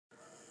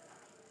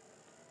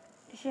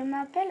Je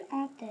m'appelle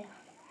Anter.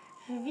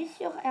 Je vis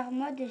sur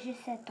Hermode et j'ai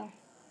 7 ans.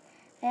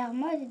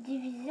 Hermode est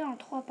divisé en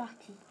 3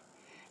 parties.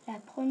 La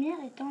première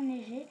est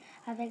enneigée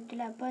avec de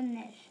la bonne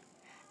neige.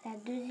 La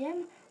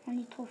deuxième, on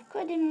n'y trouve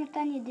que des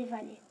montagnes et des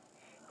vallées.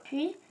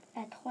 Puis,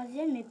 la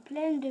troisième est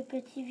pleine de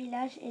petits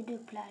villages et de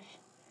plages.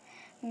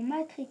 Mon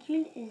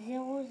matricule est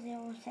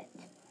 007.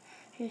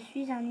 Je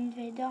suis un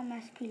invader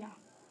masculin.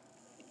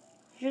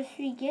 Je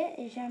suis gai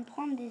et j'aime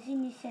prendre des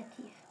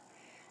initiatives.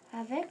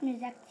 Avec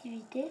mes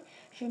activités,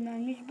 je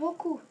m'amuse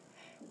beaucoup.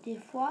 Des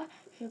fois,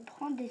 je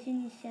prends des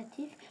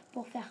initiatives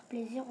pour faire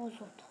plaisir aux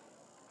autres.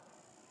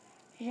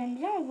 J'aime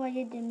bien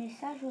envoyer des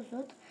messages aux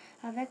autres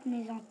avec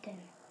mes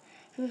antennes.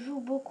 Je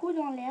joue beaucoup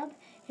dans l'herbe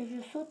et je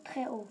saute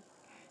très haut.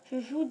 Je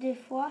joue des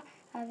fois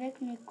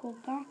avec mes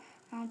copains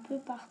un peu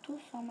partout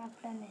sur ma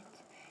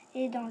planète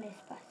et dans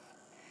l'espace.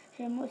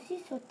 J'aime aussi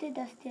sauter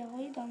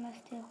d'astéroïde en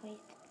astéroïde.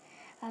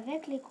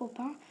 Avec les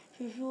copains,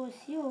 je joue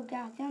aussi au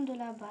gardien de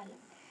la balle.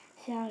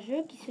 C'est un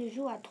jeu qui se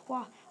joue à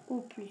 3 ou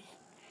plus.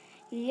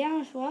 Il y a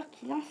un joueur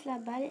qui lance la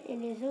balle et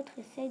les autres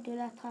essayent de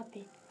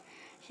l'attraper.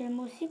 J'aime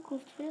aussi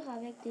construire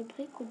avec des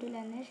briques ou de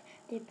la neige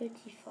des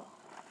petits forts.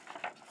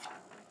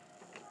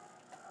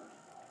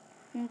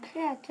 Mon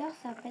créateur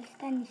s'appelle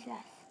Stanislas.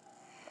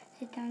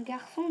 C'est un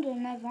garçon de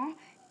 9 ans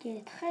qui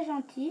est très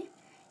gentil.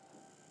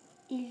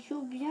 Il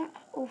joue bien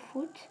au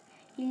foot.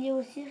 Il est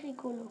aussi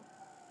rigolo.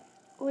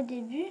 Au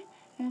début,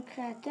 mon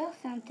créateur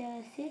s'est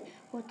intéressé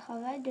au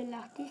travail de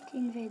l'artiste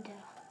Invader.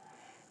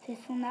 C'est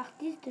son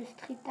artiste de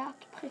street art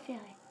préféré.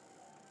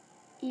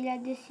 Il a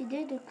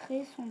décidé de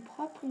créer son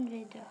propre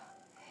Invader.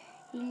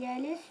 Il est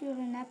allé sur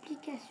une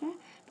application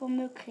pour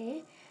me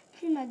créer,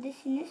 puis m'a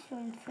dessiné sur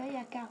une feuille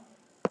à carreaux.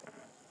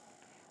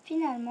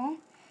 Finalement,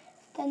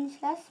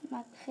 Stanislas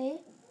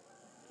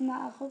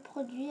m'a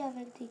reproduit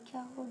avec des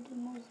carreaux de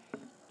mosaïque.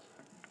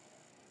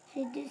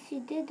 J'ai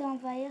décidé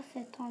d'envahir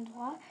cet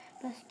endroit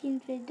parce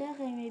qu'Invader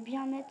aimait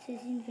bien mettre ses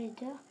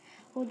invaders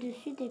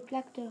au-dessus des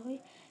plaques de rue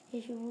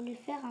et je voulais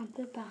faire un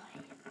peu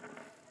pareil.